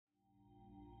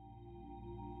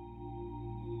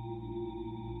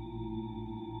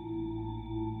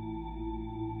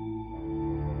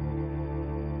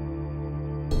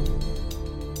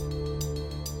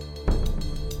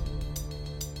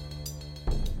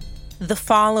The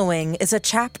following is a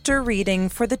chapter reading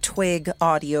for the Twig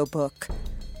audiobook.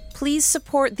 Please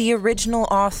support the original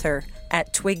author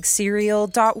at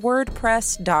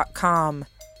twigserial.wordpress.com.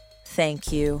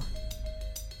 Thank you.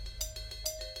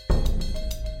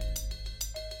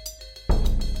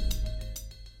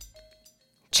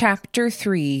 Chapter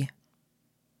 3.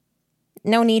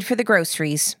 No need for the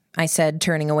groceries, I said,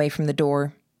 turning away from the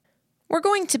door. We're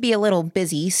going to be a little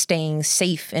busy staying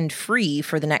safe and free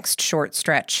for the next short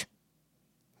stretch.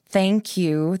 Thank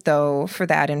you, though, for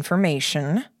that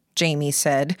information, Jamie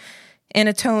said, in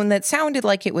a tone that sounded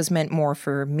like it was meant more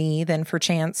for me than for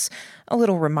Chance, a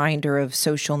little reminder of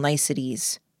social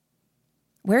niceties.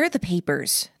 Where are the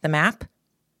papers? The map?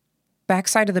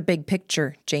 Backside of the big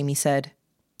picture, Jamie said.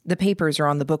 The papers are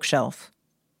on the bookshelf.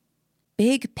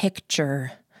 Big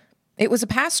picture. It was a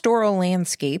pastoral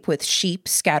landscape with sheep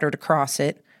scattered across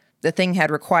it. The thing had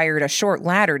required a short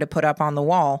ladder to put up on the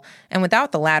wall, and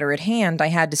without the ladder at hand, I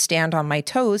had to stand on my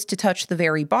toes to touch the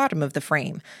very bottom of the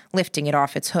frame, lifting it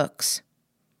off its hooks.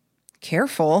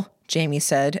 Careful, Jamie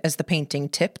said as the painting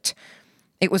tipped.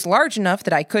 It was large enough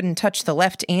that I couldn't touch the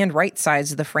left and right sides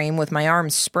of the frame with my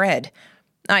arms spread.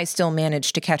 I still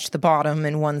managed to catch the bottom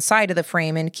and one side of the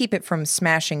frame and keep it from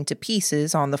smashing to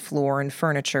pieces on the floor and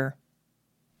furniture.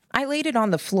 I laid it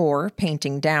on the floor,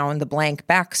 painting down the blank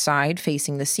backside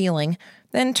facing the ceiling,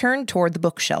 then turned toward the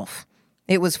bookshelf.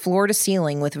 It was floor to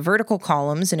ceiling with vertical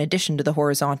columns in addition to the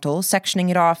horizontal, sectioning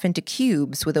it off into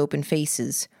cubes with open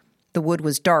faces. The wood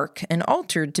was dark and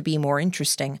altered to be more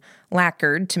interesting,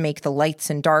 lacquered to make the lights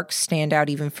and darks stand out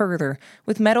even further,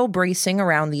 with metal bracing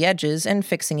around the edges and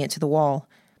fixing it to the wall.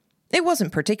 It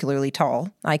wasn't particularly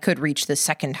tall. I could reach the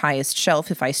second highest shelf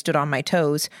if I stood on my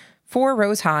toes. 4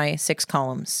 rows high, 6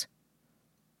 columns.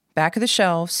 Back of the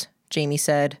shelves, Jamie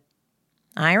said.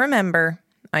 I remember,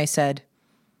 I said.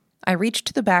 I reached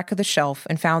to the back of the shelf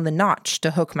and found the notch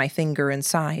to hook my finger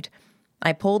inside.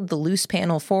 I pulled the loose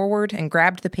panel forward and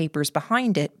grabbed the papers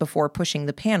behind it before pushing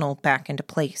the panel back into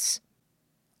place.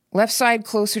 Left side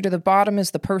closer to the bottom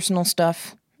is the personal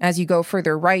stuff. As you go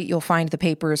further right, you'll find the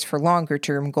papers for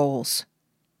longer-term goals.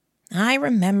 I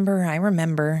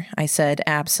remember, I said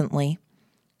absently.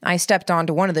 I stepped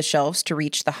onto one of the shelves to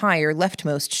reach the higher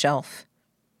leftmost shelf.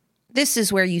 This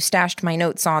is where you stashed my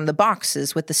notes on the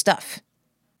boxes with the stuff.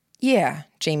 Yeah,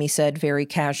 Jamie said very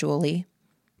casually.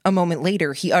 A moment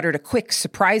later, he uttered a quick,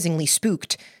 surprisingly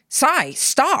spooked, "Sigh,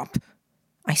 stop!"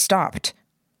 I stopped.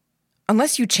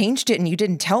 Unless you changed it and you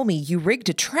didn't tell me, you rigged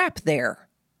a trap there.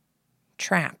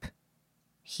 Trap.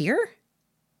 Here?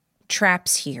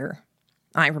 Trap's here.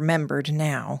 I remembered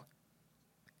now.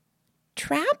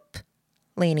 Trap?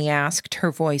 Lainey asked, her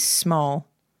voice small.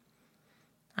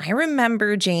 I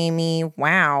remember, Jamie.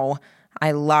 Wow.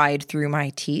 I lied through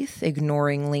my teeth,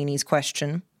 ignoring Lainey's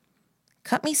question.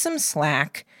 Cut me some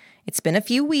slack. It's been a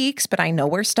few weeks, but I know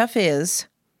where stuff is.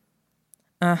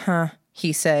 Uh-huh,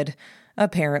 he said,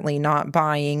 apparently not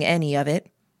buying any of it.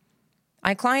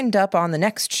 I climbed up on the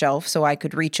next shelf so I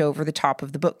could reach over the top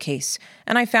of the bookcase,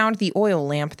 and I found the oil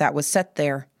lamp that was set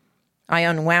there. I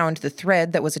unwound the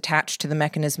thread that was attached to the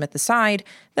mechanism at the side,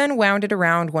 then wound it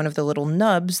around one of the little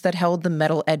nubs that held the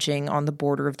metal edging on the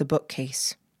border of the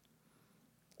bookcase.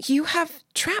 You have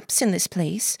traps in this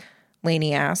place?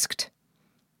 Lainey asked.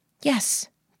 Yes,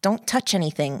 don't touch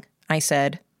anything, I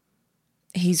said.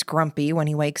 He's grumpy when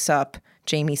he wakes up,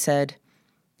 Jamie said.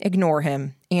 Ignore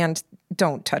him, and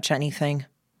don't touch anything.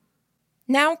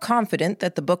 Now confident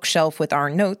that the bookshelf with our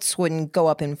notes wouldn't go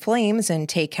up in flames and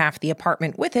take half the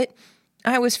apartment with it,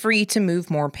 I was free to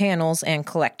move more panels and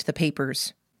collect the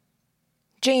papers.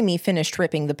 Jamie finished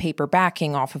ripping the paper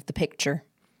backing off of the picture.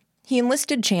 He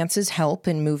enlisted Chance's help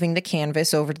in moving the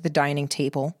canvas over to the dining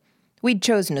table. We'd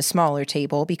chosen a smaller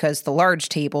table because the large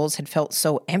tables had felt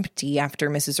so empty after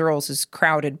Mrs. Earl's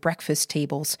crowded breakfast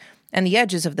tables, and the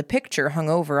edges of the picture hung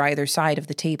over either side of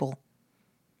the table.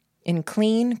 In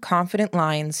clean, confident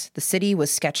lines, the city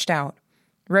was sketched out.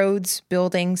 Roads,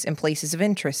 buildings, and places of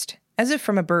interest, as if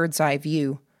from a bird's-eye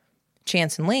view.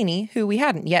 Chance and Lainey, who we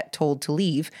hadn't yet told to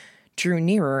leave, drew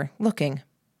nearer, looking.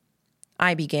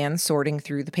 I began sorting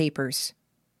through the papers.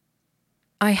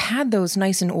 I had those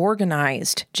nice and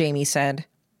organized, Jamie said.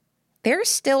 They're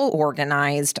still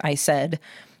organized, I said.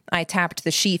 I tapped the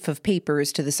sheaf of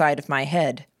papers to the side of my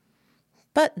head.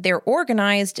 But they're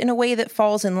organized in a way that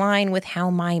falls in line with how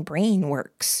my brain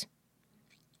works.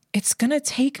 It's gonna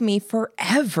take me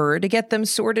forever to get them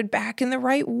sorted back in the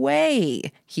right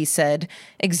way, he said,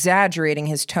 exaggerating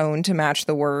his tone to match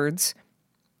the words.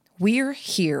 We're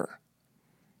here.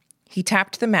 He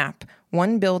tapped the map,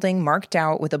 one building marked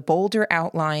out with a bolder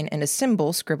outline and a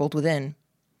symbol scribbled within.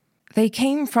 They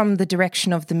came from the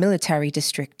direction of the military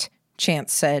district,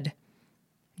 Chance said.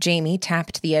 Jamie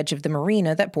tapped the edge of the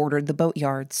marina that bordered the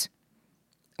boatyards.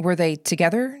 Were they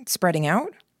together, spreading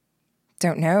out?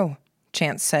 Don't know,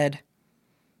 Chance said.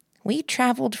 We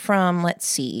traveled from,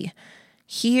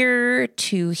 here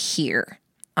to here,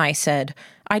 I said,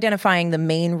 identifying the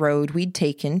main road we'd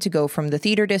taken to go from the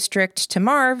theater district to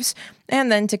Marv's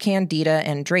and then to Candida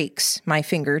and Drake's, my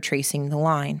finger tracing the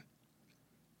line.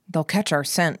 They'll catch our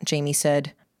scent, Jamie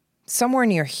said. Somewhere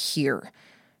near here.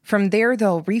 From there,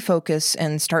 they'll refocus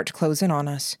and start to close in on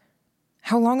us.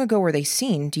 How long ago were they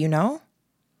seen, do you know?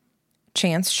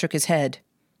 Chance shook his head.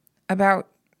 About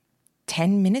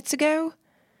 10 minutes ago?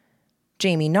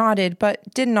 Jamie nodded,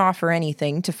 but didn't offer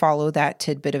anything to follow that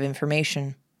tidbit of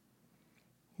information.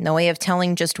 No way of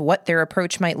telling just what their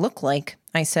approach might look like,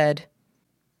 I said.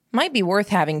 Might be worth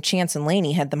having Chance and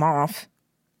Lainey head them off.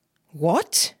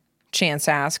 What? Chance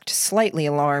asked, slightly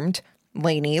alarmed.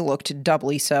 Lainey looked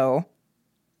doubly so.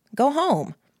 Go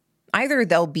home. Either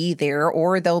they'll be there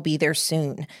or they'll be there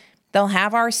soon. They'll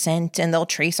have our scent and they'll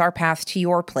trace our path to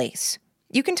your place.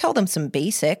 You can tell them some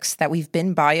basics, that we've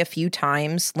been by a few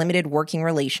times, limited working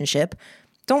relationship.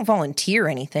 Don't volunteer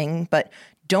anything, but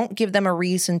don't give them a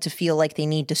reason to feel like they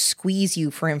need to squeeze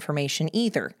you for information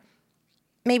either.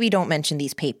 Maybe don't mention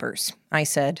these papers, I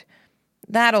said.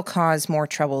 That'll cause more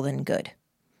trouble than good.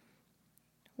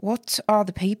 What are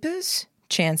the papers?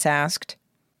 Chance asked.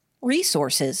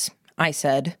 Resources, I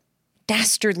said.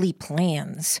 Dastardly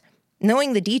plans.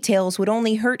 Knowing the details would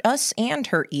only hurt us and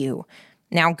hurt you.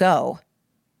 Now go.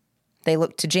 They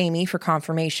looked to Jamie for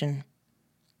confirmation.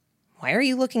 Why are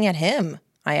you looking at him?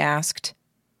 I asked.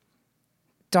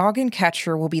 Dog and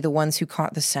Catcher will be the ones who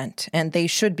caught the scent, and they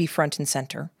should be front and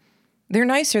center. They're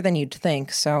nicer than you'd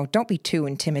think, so don't be too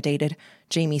intimidated,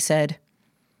 Jamie said.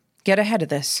 Get ahead of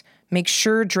this. Make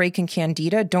sure Drake and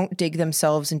Candida don't dig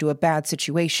themselves into a bad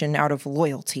situation out of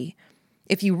loyalty.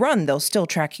 If you run, they'll still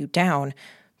track you down,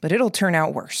 but it'll turn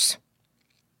out worse.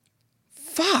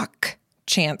 Fuck,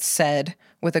 Chance said,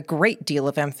 with a great deal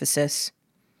of emphasis.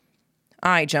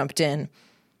 I jumped in.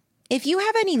 If you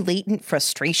have any latent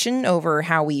frustration over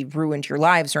how we ruined your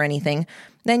lives or anything,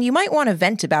 then you might want to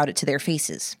vent about it to their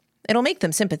faces. It'll make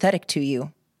them sympathetic to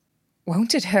you.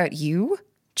 Won't it hurt you?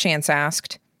 Chance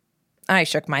asked. I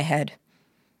shook my head.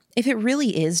 If it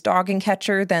really is Dog and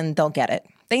Catcher, then they'll get it.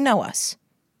 They know us.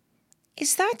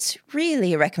 Is that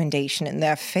really a recommendation in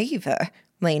their favor?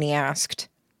 Lainey asked.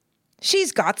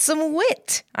 She's got some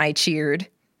wit, I cheered.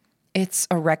 It's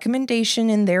a recommendation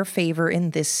in their favor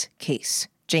in this case,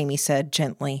 Jamie said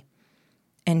gently.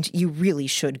 And you really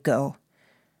should go.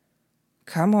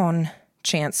 Come on,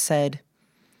 Chance said.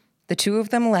 The two of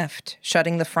them left,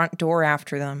 shutting the front door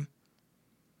after them.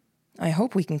 I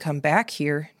hope we can come back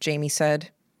here, Jamie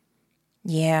said.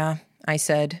 Yeah, I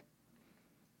said.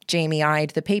 Jamie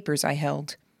eyed the papers I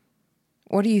held.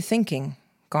 What are you thinking?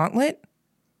 Gauntlet?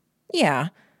 Yeah,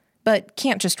 but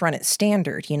can't just run it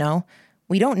standard, you know?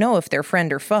 We don't know if they're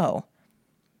friend or foe.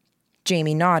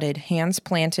 Jamie nodded, hands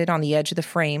planted on the edge of the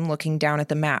frame, looking down at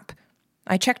the map.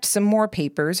 I checked some more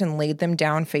papers and laid them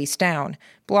down face down,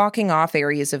 blocking off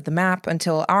areas of the map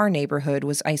until our neighborhood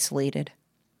was isolated.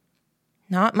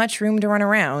 Not much room to run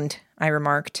around, I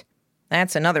remarked.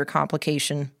 That's another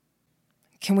complication.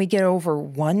 Can we get over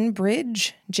one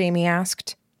bridge? Jamie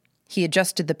asked. He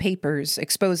adjusted the papers,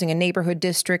 exposing a neighborhood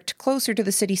district closer to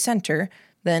the city center,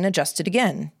 then adjusted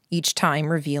again, each time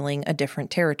revealing a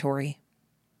different territory.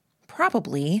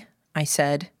 Probably, I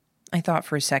said. I thought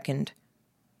for a second.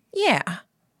 Yeah.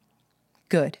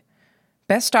 Good.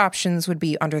 Best options would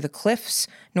be under the cliffs,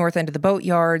 north end of the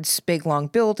boatyards, big long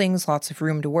buildings, lots of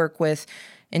room to work with,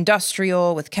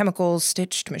 industrial with chemicals,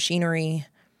 stitched machinery.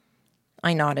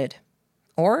 I nodded.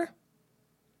 Or?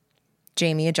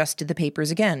 Jamie adjusted the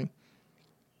papers again.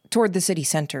 Toward the city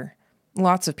center.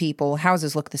 Lots of people,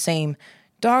 houses look the same.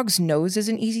 Dog's nose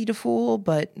isn't easy to fool,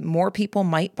 but more people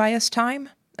might buy us time.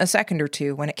 A second or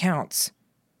two when it counts.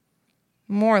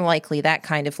 More likely that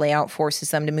kind of layout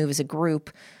forces them to move as a group.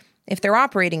 If they're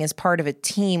operating as part of a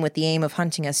team with the aim of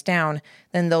hunting us down,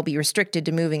 then they'll be restricted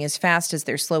to moving as fast as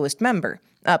their slowest member,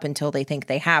 up until they think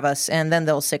they have us, and then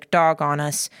they'll sick dog on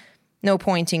us. No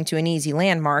pointing to an easy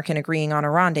landmark and agreeing on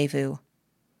a rendezvous.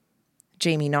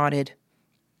 Jamie nodded.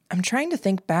 I'm trying to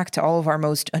think back to all of our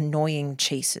most annoying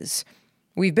chases.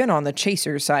 We've been on the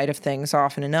chaser side of things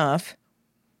often enough.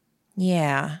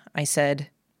 Yeah, I said.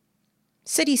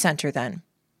 City center, then.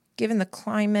 Given the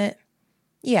climate,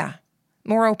 yeah,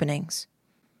 more openings.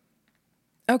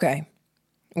 Okay,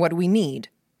 what do we need?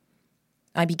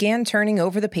 I began turning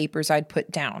over the papers I'd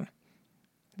put down.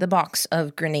 The box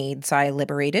of grenades I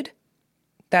liberated.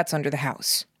 That's under the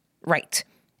house. Right.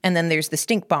 And then there's the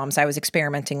stink bombs I was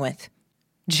experimenting with.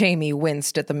 Jamie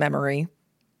winced at the memory.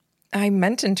 I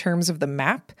meant in terms of the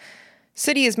map.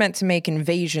 City is meant to make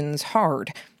invasions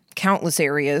hard. Countless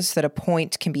areas that a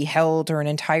point can be held or an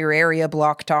entire area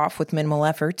blocked off with minimal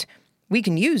effort. We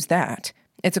can use that.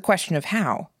 It's a question of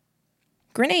how.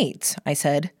 Grenades, I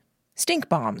said. Stink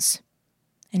bombs.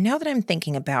 And now that I'm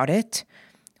thinking about it,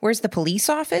 where's the police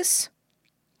office?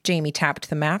 Jamie tapped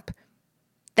the map.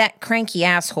 That cranky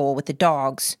asshole with the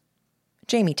dogs.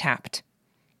 Jamie tapped.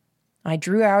 I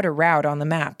drew out a route on the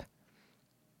map.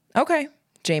 Okay,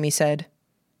 Jamie said.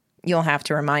 You'll have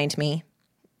to remind me.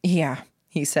 Yeah,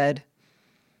 he said.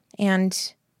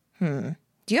 And, do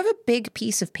you have a big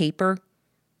piece of paper?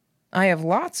 I have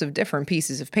lots of different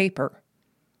pieces of paper.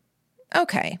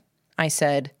 Okay, I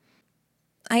said.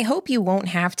 I hope you won't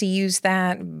have to use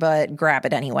that, but grab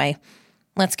it anyway.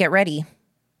 Let's get ready.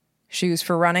 Shoes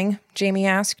for running? Jamie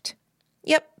asked.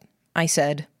 Yep, I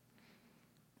said.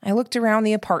 I looked around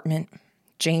the apartment,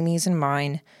 Jamie's and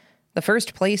mine, the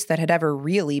first place that had ever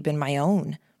really been my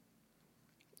own.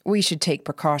 We should take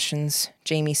precautions,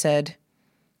 Jamie said.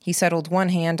 He settled one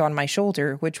hand on my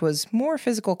shoulder, which was more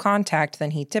physical contact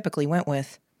than he typically went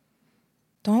with.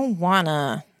 Don't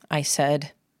wanna, I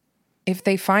said. If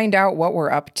they find out what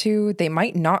we're up to, they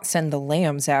might not send the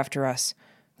lambs after us.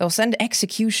 They'll send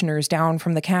executioners down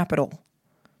from the capital.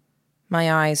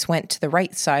 My eyes went to the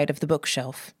right side of the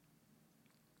bookshelf.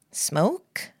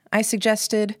 Smoke? I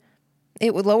suggested.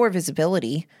 It would lower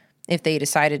visibility if they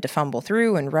decided to fumble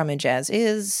through and rummage as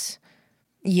is.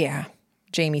 Yeah,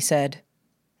 Jamie said.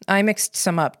 I mixed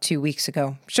some up 2 weeks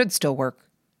ago. Should still work.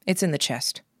 It's in the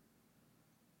chest.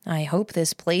 I hope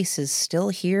this place is still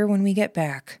here when we get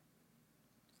back.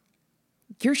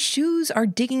 Your shoes are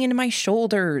digging into my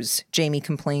shoulders, Jamie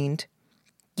complained.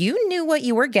 You knew what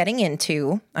you were getting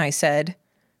into, I said.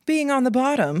 Being on the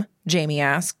bottom, Jamie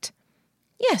asked.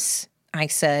 Yes, I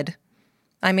said.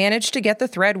 I managed to get the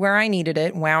thread where I needed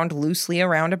it, wound loosely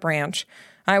around a branch.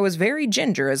 I was very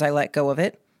ginger as I let go of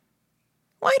it.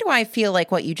 Why do I feel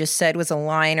like what you just said was a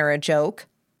line or a joke?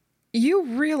 You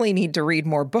really need to read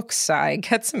more books, Sai.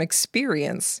 Get some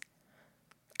experience.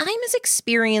 I'm as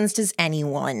experienced as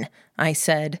anyone, I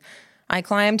said. I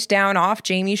climbed down off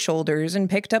Jamie's shoulders and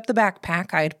picked up the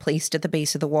backpack I had placed at the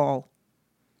base of the wall.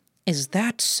 Is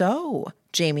that so?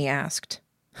 Jamie asked.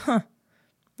 Huh.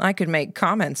 I could make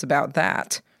comments about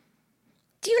that.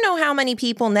 Do you know how many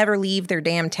people never leave their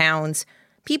damn towns?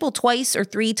 People 2 or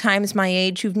 3 times my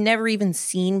age who've never even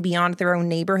seen beyond their own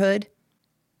neighborhood?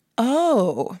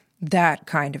 Oh, that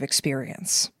kind of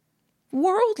experience.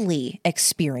 Worldly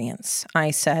experience,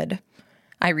 I said.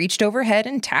 I reached overhead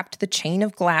and tapped the chain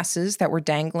of glasses that were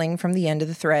dangling from the end of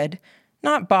the thread.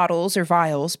 Not bottles or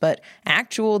vials, but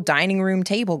actual dining room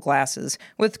table glasses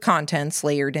with contents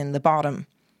layered in the bottom.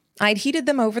 I'd heated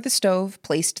them over the stove,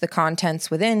 placed the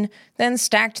contents within, then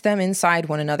stacked them inside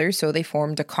one another so they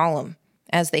formed a column.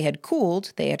 As they had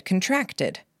cooled, they had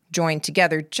contracted, joined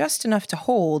together just enough to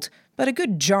hold, but a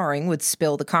good jarring would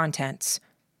spill the contents.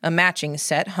 A matching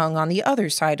set hung on the other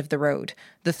side of the road,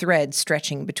 the thread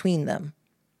stretching between them.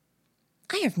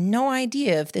 I have no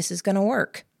idea if this is going to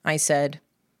work, I said.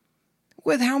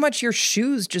 With how much your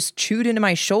shoes just chewed into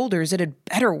my shoulders, it had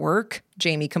better work,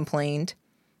 Jamie complained.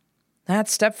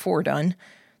 That's step 4 done.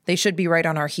 They should be right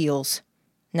on our heels.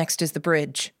 Next is the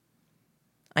bridge.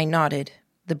 I nodded.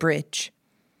 The bridge.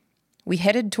 We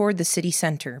headed toward the city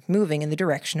center, moving in the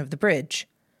direction of the bridge.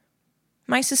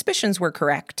 My suspicions were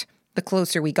correct. The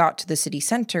closer we got to the city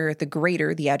center, the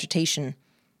greater the agitation.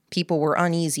 People were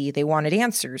uneasy, they wanted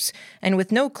answers, and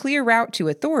with no clear route to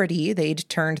authority, they'd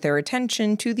turned their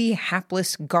attention to the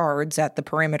hapless guards at the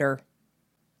perimeter.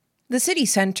 The city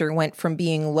center went from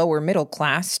being lower middle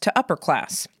class to upper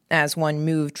class, as one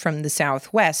moved from the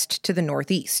southwest to the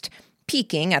northeast,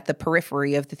 peaking at the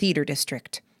periphery of the theater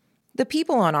district. The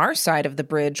people on our side of the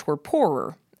bridge were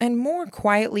poorer and more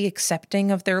quietly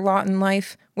accepting of their lot in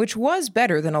life, which was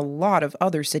better than a lot of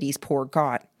other cities poor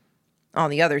got. On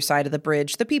the other side of the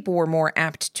bridge, the people were more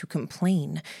apt to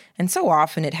complain, and so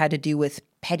often it had to do with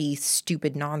petty,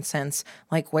 stupid nonsense,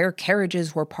 like where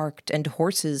carriages were parked and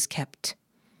horses kept.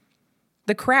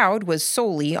 The crowd was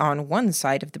solely on one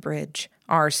side of the bridge,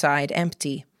 our side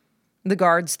empty. The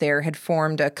guards there had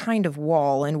formed a kind of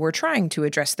wall and were trying to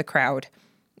address the crowd.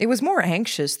 It was more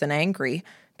anxious than angry,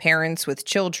 parents with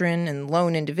children and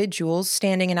lone individuals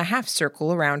standing in a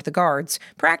half-circle around the guards,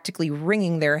 practically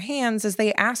wringing their hands as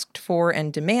they asked for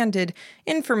and demanded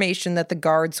information that the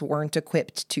guards weren't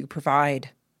equipped to provide.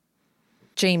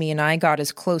 Jamie and I got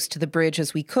as close to the bridge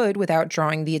as we could without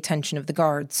drawing the attention of the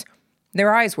guards.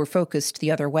 Their eyes were focused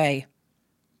the other way.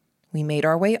 We made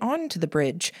our way onto the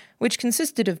bridge, which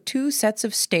consisted of 2 sets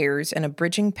of stairs and a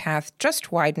bridging path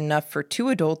just wide enough for 2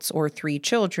 adults or 3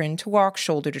 children to walk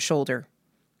shoulder to shoulder.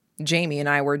 Jamie and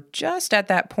I were just at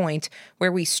that point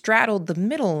where we straddled the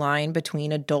middle line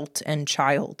between adult and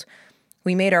child.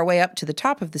 We made our way up to the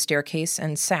top of the staircase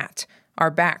and sat,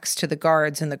 our backs to the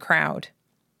guards and the crowd.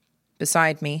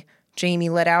 Beside me, Jamie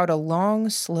let out a long,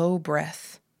 slow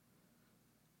breath.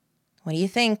 "What do you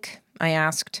think?" I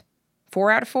asked.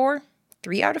 4 out of 4?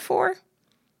 3 out of 4?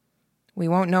 "We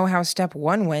won't know how step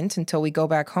 1 went until we go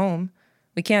back home.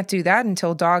 We can't do that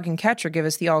until Dog and Catcher give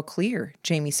us the all clear,"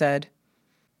 Jamie said.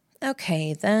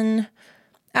 "Okay, then,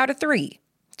 out of 3.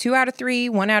 2 out of 3,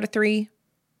 1 out of 3.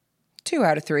 2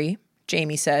 out of 3,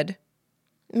 Jamie said.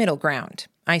 "Middle ground,"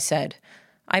 I said.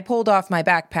 I pulled off my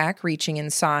backpack, reaching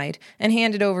inside, and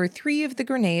handed over 3 of the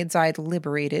grenades I'd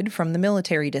liberated from the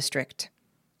military district.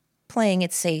 "Playing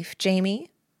it safe, Jamie?"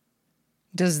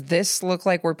 "Does this look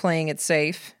like we're playing it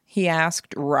safe?" he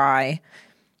asked, wry.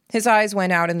 His eyes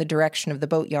went out in the direction of the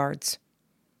boatyards.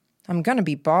 "I'm gonna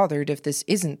be bothered if this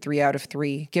isn't 3 out of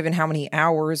 3, given how many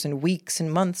hours and weeks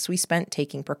and months we spent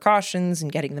taking precautions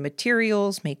and getting the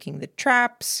materials, making the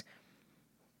traps."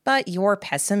 "But you're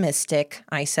pessimistic,"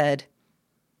 I said.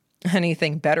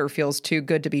 "Anything better feels too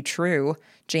good to be true,"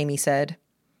 Jamie said.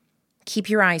 "Keep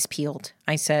your eyes peeled,"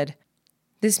 I said.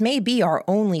 "This may be our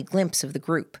only glimpse of the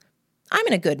group. I'm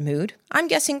in a good mood. I'm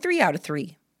guessing 3 out of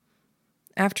 3.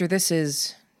 After this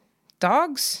is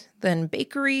dogs, then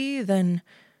bakery, then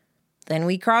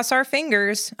we cross our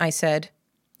fingers," I said.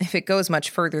 "If it goes much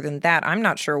further than that, I'm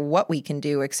not sure what we can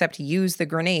do except use the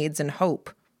grenades and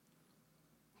hope."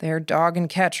 "They're Dog and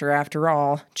Catcher after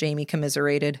all," Jamie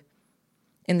commiserated.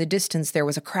 In the distance there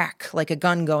was a crack, like a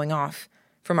gun going off.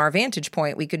 From our vantage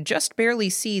point, we could just barely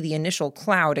see the initial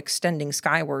cloud extending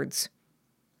skywards.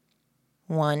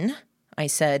 "1, I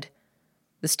said.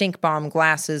 The stink bomb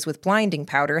glasses with blinding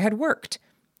powder had worked.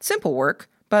 Simple work,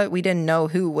 but we didn't know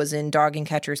who was in Dog and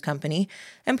Catcher's company,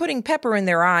 and putting pepper in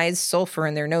their eyes, sulfur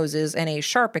in their noses, and a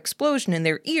sharp explosion in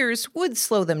their ears would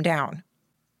slow them down.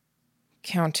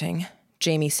 "Counting,"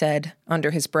 Jamie said,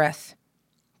 under his breath.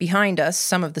 Behind us,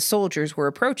 some of the soldiers were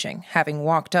approaching, having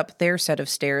walked up their set of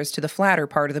stairs to the flatter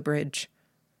part of the bridge.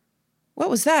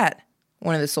 "What was that?"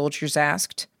 one of the soldiers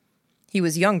asked. He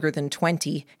was younger than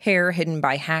 20, hair hidden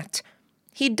by hat.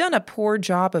 He'd done a poor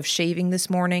job of shaving this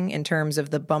morning in terms of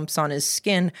the bumps on his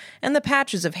skin and the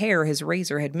patches of hair his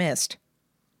razor had missed.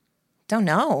 "Don't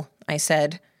know," I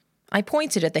said. I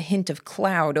pointed at the hint of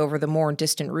cloud over the more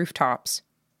distant rooftops.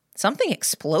 "Something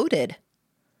exploded."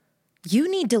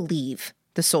 "You need to leave,"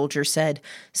 the soldier said,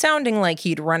 sounding like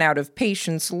he'd run out of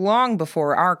patience long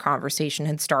before our conversation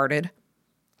had started.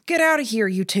 "Get out of here,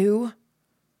 you two."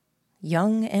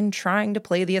 Young and trying to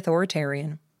play the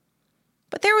authoritarian.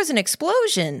 "But there was an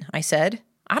explosion," I said.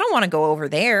 "I don't want to go over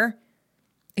there."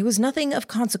 "It was nothing of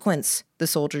consequence," the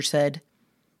soldier said.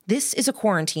 "This is a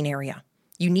quarantine area.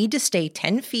 You need to stay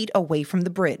 10 feet away from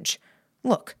the bridge.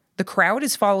 Look, the crowd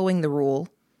is following the rule."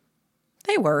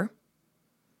 They were.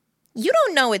 "You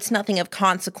don't know it's nothing of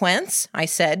consequence," I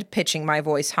said, pitching my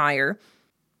voice higher.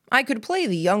 I could play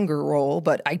the younger role,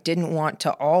 but I didn't want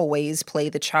to always play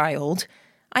the child.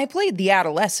 I played the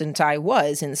adolescent I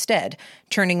was instead,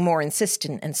 turning more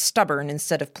insistent and stubborn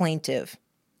instead of plaintive.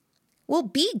 "Well,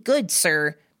 be good,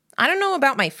 sir. I don't know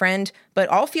about my friend, but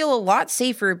I'll feel a lot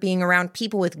safer being around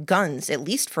people with guns, at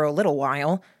least for a little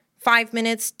while. 5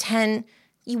 minutes, 10,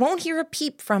 you won't hear a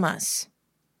peep from us."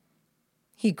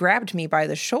 He grabbed me by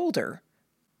the shoulder.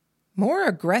 More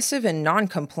aggressive and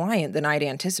non-compliant than I'd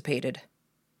anticipated.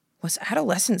 Was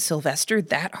adolescent Sylvester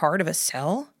that hard of a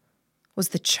sell? Was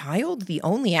the child the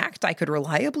only act I could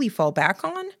reliably fall back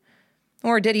on?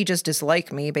 Or did he just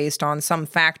dislike me based on some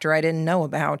factor I didn't know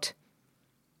about?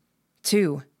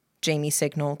 2, Jamie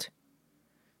signaled.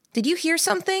 "Did you hear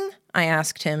something?" I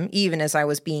asked him, even as I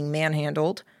was being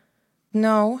manhandled.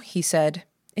 "No," he said.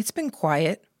 "It's been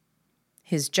quiet."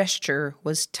 His gesture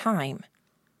was time.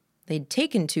 They'd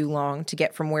taken too long to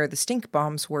get from where the stink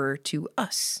bombs were to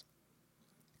us.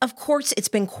 "Of course it's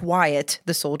been quiet,"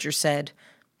 the soldier said.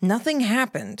 "Nothing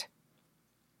happened."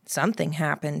 Something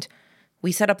happened.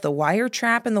 We set up the wire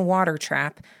trap and the water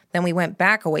trap, then we went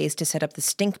back a ways to set up the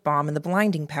stink bomb and the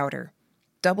blinding powder.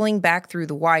 Doubling back through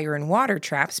the wire and water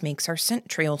traps makes our scent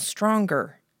trail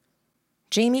stronger.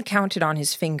 Jamie counted on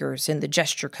his fingers in the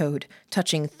gesture code,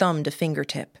 touching thumb to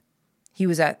fingertip. He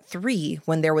was at 3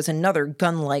 when there was another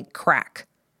gun-like crack.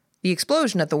 The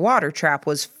explosion at the water trap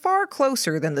was far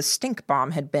closer than the stink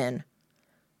bomb had been.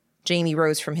 Jamie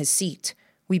rose from his seat.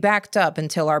 We backed up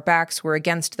until our backs were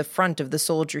against the front of the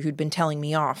soldier who'd been telling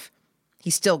me off. He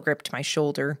still gripped my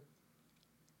shoulder.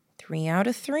 3 out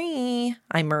of 3,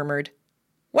 I murmured.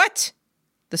 What?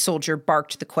 The soldier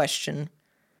barked the question.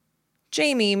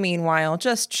 Jamie, meanwhile,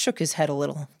 just shook his head a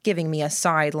little, giving me a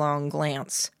sidelong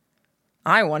glance.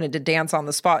 I wanted to dance on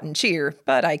the spot and cheer,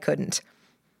 but I couldn't.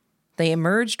 They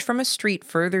emerged from a street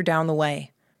further down the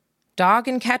way. Dog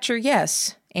and catcher,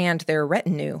 yes, and their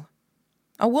retinue.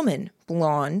 A woman,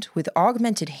 blonde, with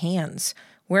augmented hands,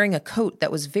 wearing a coat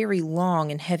that was very long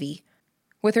and heavy.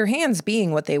 With her hands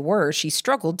being what they were, she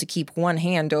struggled to keep one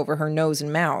hand over her nose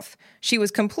and mouth. She was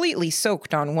completely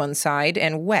soaked on one side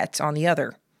and wet on the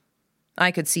other. I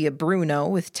could see a Bruno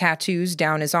with tattoos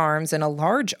down his arms and a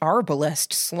large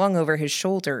arbalest slung over his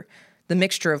shoulder. The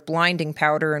mixture of blinding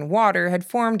powder and water had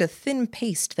formed a thin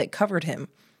paste that covered him.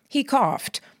 He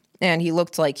coughed, and he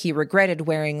looked like he regretted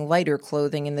wearing lighter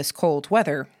clothing in this cold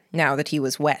weather, now that he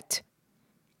was wet.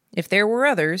 If there were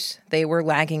others, they were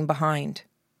lagging behind.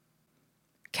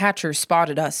 Catcher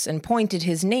spotted us and pointed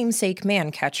his namesake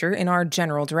man-catcher in our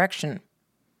general direction.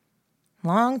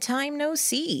 Long time no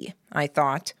see, I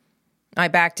thought. I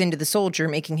backed into the soldier,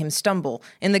 making him stumble,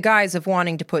 in the guise of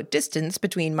wanting to put distance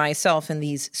between myself and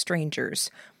these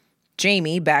strangers.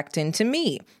 Jamie backed into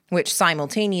me, which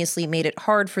simultaneously made it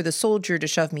hard for the soldier to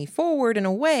shove me forward and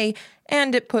away,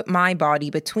 and it put my body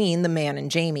between the man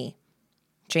and Jamie.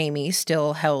 Jamie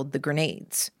still held the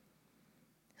grenades.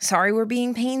 Sorry we're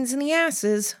being pains in the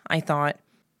asses, I thought.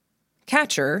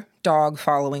 Catcher, dog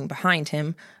following behind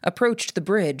him, approached the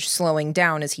bridge, slowing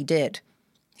down as he did.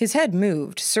 His head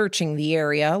moved, searching the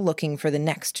area, looking for the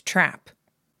next trap.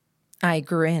 I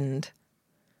grinned.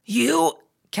 You,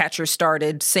 Catcher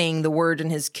started, saying the word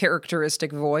in his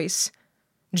characteristic voice.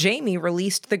 Jamie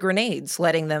released the grenades,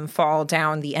 letting them fall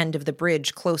down the end of the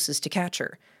bridge closest to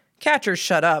Catcher. Catcher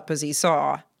shut up as he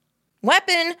saw.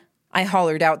 Weapon! I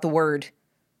hollered out the word.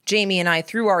 Jamie and I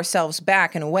threw ourselves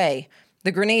back and away.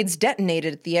 The grenades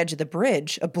detonated at the edge of the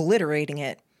bridge, obliterating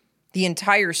it. The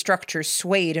entire structure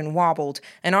swayed and wobbled,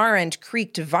 and our end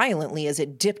creaked violently as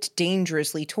it dipped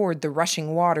dangerously toward the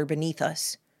rushing water beneath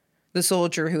us. The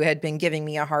soldier who had been giving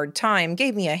me a hard time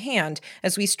gave me a hand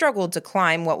as we struggled to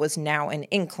climb what was now an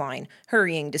incline,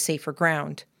 hurrying to safer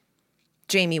ground.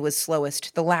 Jamie was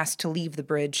slowest, the last to leave the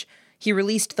bridge. He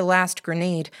released the last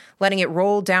grenade, letting it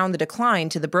roll down the decline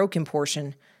to the broken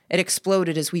portion. It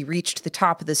exploded as we reached the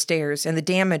top of the stairs, and the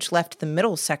damage left the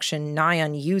middle section nigh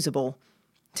unusable.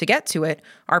 To get to it,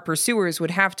 our pursuers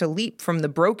would have to leap from the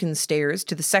broken stairs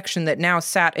to the section that now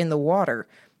sat in the water.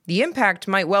 The impact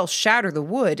might well shatter the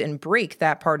wood and break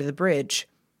that part of the bridge.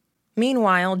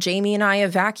 Meanwhile, Jamie and I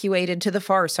evacuated to the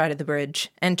far side of the bridge,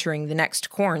 entering the next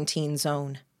quarantine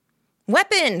zone.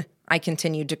 Weapon! I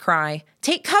continued to cry.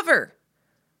 Take cover!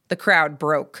 The crowd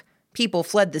broke. People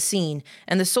fled the scene,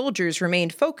 and the soldiers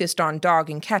remained focused on dog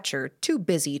and catcher, too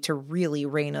busy to really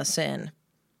rein us in.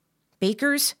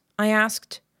 Bakers? I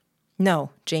asked.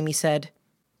 No, Jamie said.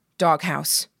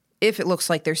 Doghouse. If it looks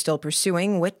like they're still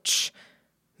pursuing, which...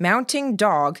 Mounting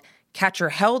dog, Catcher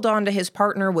held on to his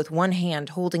partner with one hand,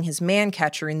 holding his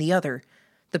man-catcher in the other.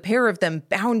 The pair of them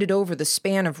bounded over the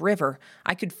span of river.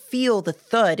 I could feel the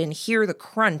thud and hear the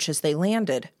crunch as they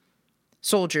landed.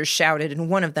 Soldiers shouted, and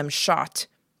one of them shot.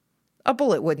 A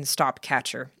bullet wouldn't stop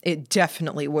Catcher. It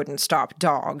definitely wouldn't stop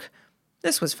Dog.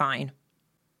 This was fine.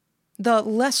 The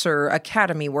lesser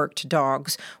academy-worked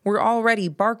dogs were already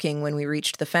barking when we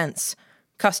reached the fence.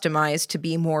 Customized to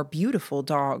be more beautiful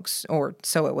dogs, or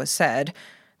so it was said.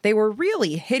 They were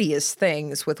really hideous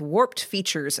things with warped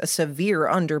features, a severe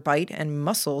underbite, and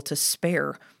muscle to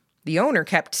spare. The owner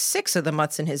kept 6 of the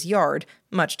mutts in his yard,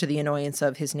 much to the annoyance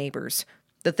of his neighbors.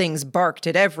 The things barked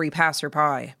at every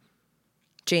passerby.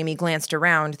 Jamie glanced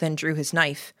around, then drew his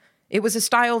knife. It was a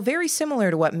style very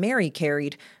similar to what Mary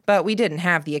carried, but we didn't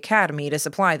have the academy to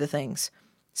supply the things.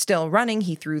 Still running,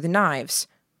 he threw the knives.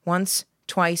 Once,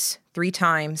 twice, 3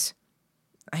 times.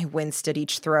 I winced at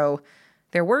each throw.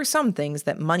 There were some things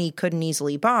that money couldn't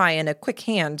easily buy and a quick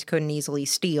hand couldn't easily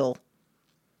steal.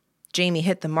 Jamie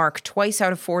hit the mark twice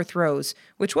out of 4 throws,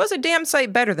 which was a damn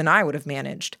sight better than I would have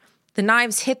managed. The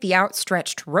knives hit the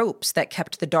outstretched ropes that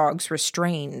kept the dogs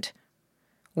restrained.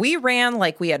 We ran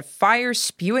like we had fire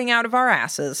spewing out of our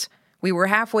asses. We were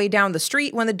halfway down the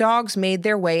street when the dogs made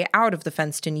their way out of the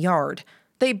fenced-in yard.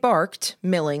 They barked,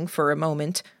 milling for a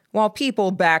moment, while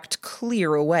people backed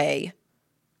clear away.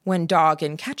 When Dog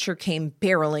and Catcher came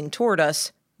barreling toward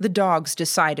us, the dogs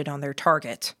decided on their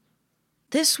target.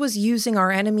 This was using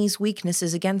our enemy's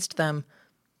weaknesses against them.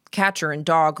 Catcher and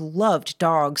Dog loved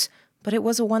dogs, but it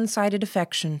was a one-sided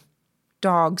affection.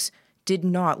 Dogs did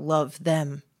not love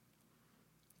them.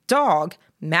 Dog,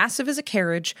 massive as a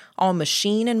carriage, all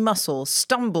machine and muscle,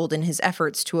 stumbled in his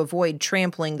efforts to avoid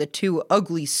trampling the two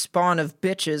ugly spawn of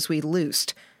bitches we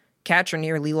loosed. Catcher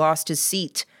nearly lost his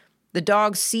seat. The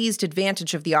dog seized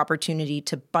advantage of the opportunity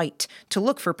to bite, to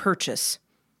look for purchase.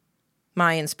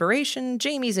 My inspiration,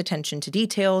 Jamie's attention to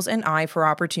details, and eye for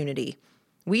opportunity.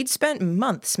 We'd spent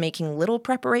months making little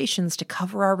preparations to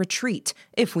cover our retreat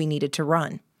if we needed to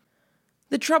run.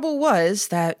 The trouble was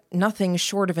that nothing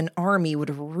short of an army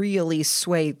would really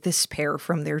sway this pair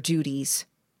from their duties.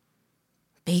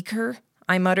 "Baker?"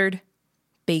 I muttered.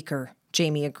 "Baker,"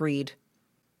 Jamie agreed.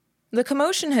 The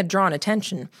commotion had drawn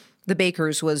attention. The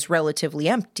baker's was relatively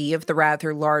empty of the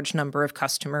rather large number of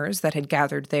customers that had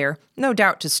gathered there, no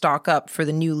doubt to stock up for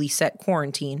the newly set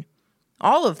quarantine.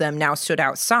 All of them now stood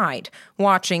outside,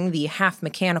 watching the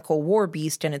half-mechanical war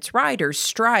beast and its riders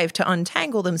strive to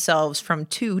untangle themselves from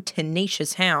two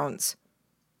tenacious hounds.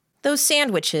 "Those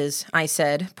sandwiches," I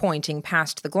said, pointing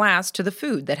past the glass to the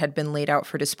food that had been laid out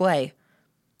for display.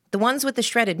 "The ones with the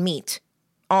shredded meat.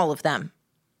 All of them."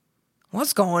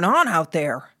 "What's going on out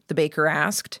there?" the baker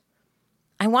asked.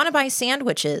 "I want to buy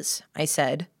sandwiches," I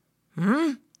said.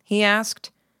 He asked.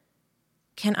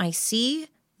 "Can I see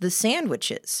the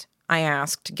sandwiches?" I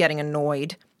asked, getting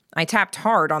annoyed. I tapped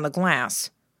hard on the glass.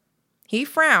 He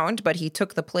frowned, but he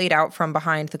took the plate out from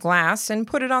behind the glass and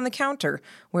put it on the counter,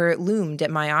 where it loomed at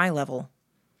my eye level.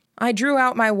 I drew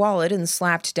out my wallet and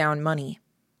slapped down money.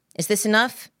 "Is this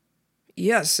enough?"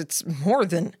 "Yes, it's more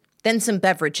than—" "Then some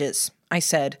beverages," I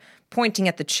said, pointing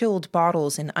at the chilled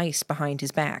bottles and ice behind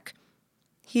his back.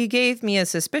 He gave me a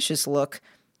suspicious look,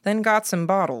 then got some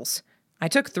bottles. I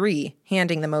took 3,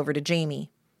 handing them over to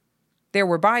Jamie. There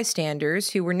were bystanders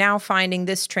who were now finding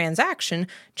this transaction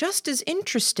just as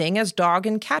interesting as Dog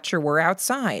and Catcher were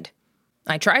outside.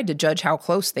 I tried to judge how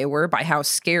close they were by how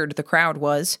scared the crowd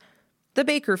was. The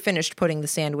baker finished putting the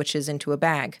sandwiches into a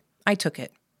bag. I took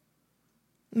it.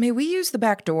 "May we use the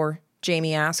back door?"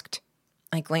 Jamie asked.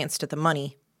 I glanced at the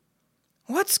money.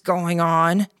 "What's going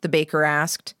on?" the baker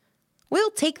asked.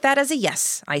 "We'll take that as a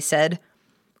yes," I said.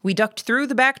 We ducked through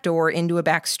the back door into a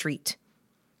back street.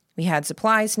 We had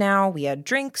supplies now, we had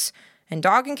drinks, and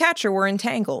Dog and Catcher were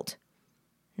entangled.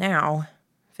 Now,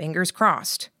 fingers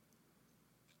crossed.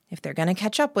 If they're gonna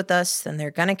catch up with us, then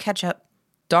they're gonna catch up.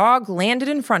 Dog landed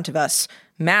in front of us,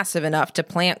 massive enough to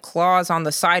plant claws on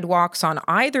the sidewalks on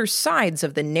either sides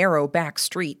of the narrow back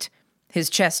street. His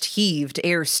chest heaved,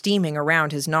 air steaming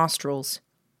around his nostrils.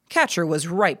 Catcher was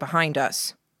right behind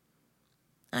us.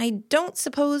 "I don't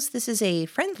suppose this is a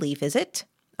friendly visit?"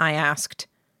 I asked.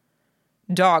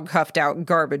 Dog huffed out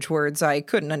garbage words I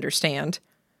couldn't understand.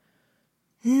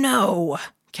 "No,"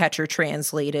 Catcher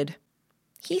translated.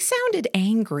 He sounded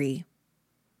angry.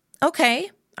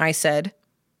 "Okay," I said.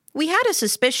 We had a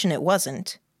suspicion it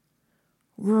wasn't.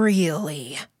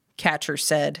 "Really?" Catcher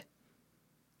said.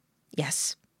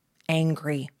 Yes,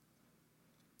 angry.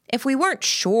 "If we weren't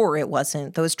sure it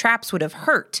wasn't, those traps would have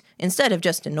hurt instead of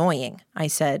just annoying," I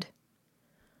said.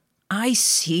 "I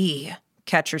see,"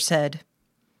 Catcher said.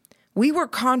 "We were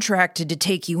contracted to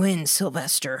take you in,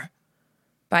 Sylvester."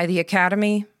 "By the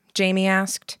Academy?" Jamie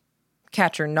asked.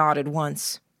 Catcher nodded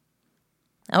once.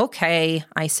 "Okay,"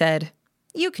 I said.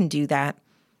 "You can do that.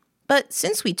 But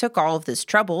since we took all of this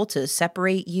trouble to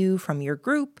separate you from your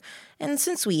group, and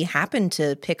since we happened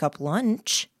to pick up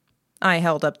lunch..." I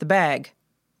held up the bag.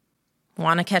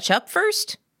 "Want to catch up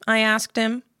first?" I asked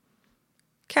him.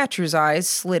 Catcher's eyes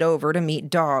slid over to meet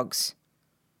Dog's.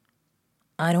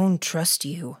 "I don't trust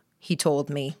you," he told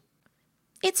me.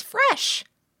 "It's fresh.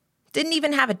 Didn't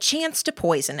even have a chance to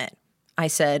poison it," I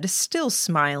said, still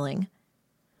smiling.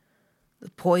 "The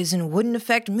poison wouldn't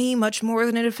affect me much more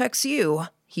than it affects you,"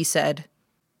 he said.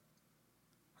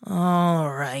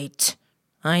 "All right.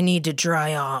 I need to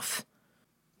dry off.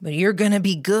 But you're gonna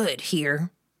be good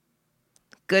here."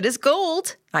 "Good as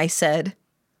gold," I said.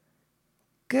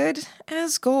 "Good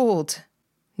as gold,"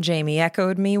 Jamie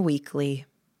echoed me weakly.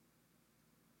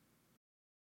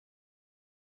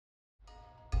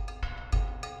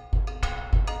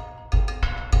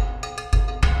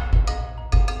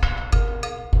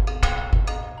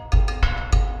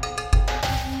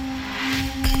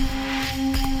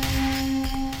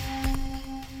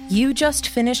 You just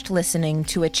finished listening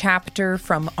to a chapter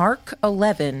from Arc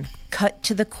 11, Cut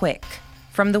to the Quick,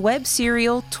 from the web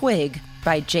serial Twig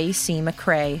by J.C.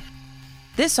 McCrae.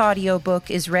 This audiobook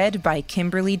is read by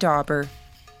Kimberly Dauber.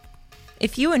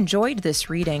 If you enjoyed this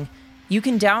reading, you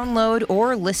can download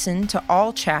or listen to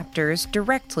all chapters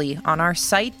directly on our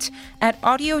site at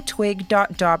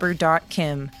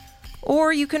audiotwig.dauber.kim,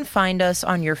 or you can find us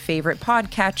on your favorite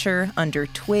podcatcher under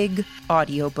Twig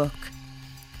Audiobook.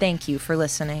 Thank you for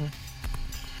listening.